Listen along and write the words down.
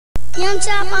Young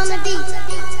Chop on the beat.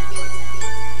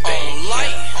 On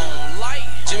light,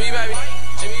 Jimmy baby,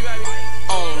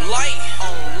 on light,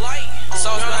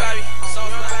 so him baby,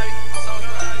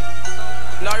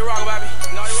 no you wrong baby,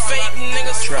 fake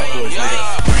niggas, Trap boys,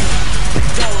 yeah.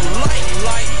 Don't like,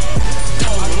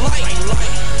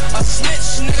 a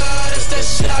snitch nigga, that's that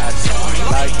shit I don't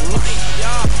like,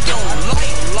 yeah. Don't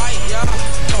like,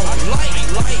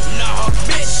 nah,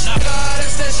 bitch nigga,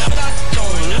 that's that shit I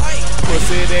don't like.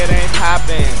 Pussy that ain't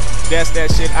poppin', that's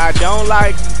that shit I don't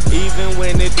like. Even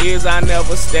when it is, I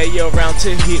never stay around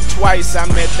to hit twice. I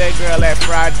met that girl at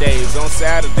Fridays. On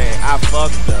Saturday, I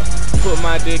fucked her. Put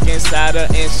my dick inside her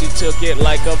and she took it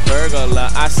like a burglar.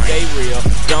 I stay real,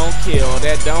 don't kill.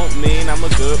 That don't mean I'm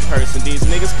a good person. These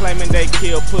niggas claiming they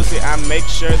kill pussy, I make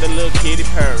sure the little kitty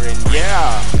purring.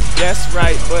 Yeah, that's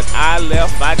right, but I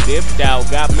left, I dipped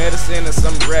out. Got medicine and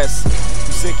some rest.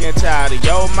 Sick and tired of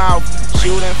your mouth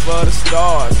shooting for the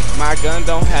stars. My gun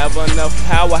don't have enough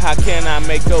power. How can I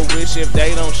make a wish if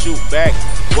they don't shoot back?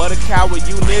 What a coward,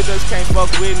 you niggas can't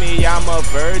fuck with me. I'm a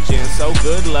virgin, so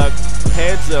good luck.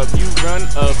 Heads up, you run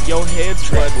up, your head's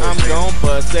what I'm gon'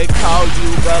 bust. They call you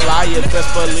Goliath,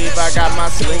 best believe I got my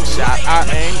slingshot. I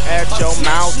aim at your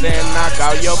mouth and knock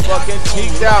out your fucking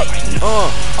teeth out.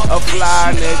 A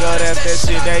fly nigga, that's that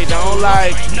shit they don't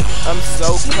like. I'm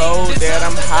so cold that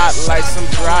I'm hot like some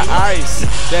dry ice.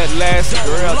 That last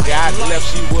girl got left,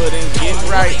 she wouldn't get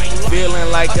right.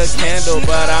 Feeling like a candle,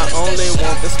 but I only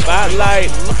want the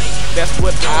spotlight. That's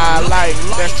what I like,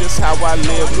 that's just how I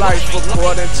live life.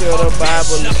 According to the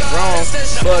Bible is wrong,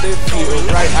 but it feels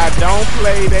right. I don't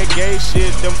play that gay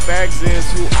shit, them fags is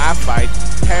who I fight.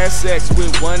 Had sex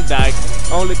with one dyke,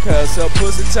 only cause her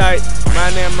pussy tight.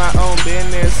 Minding my own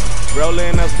business,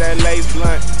 rolling up that lace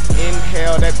blunt.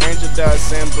 Inhale that angel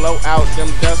dust and blow out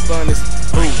them dust bunnies.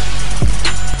 Ooh.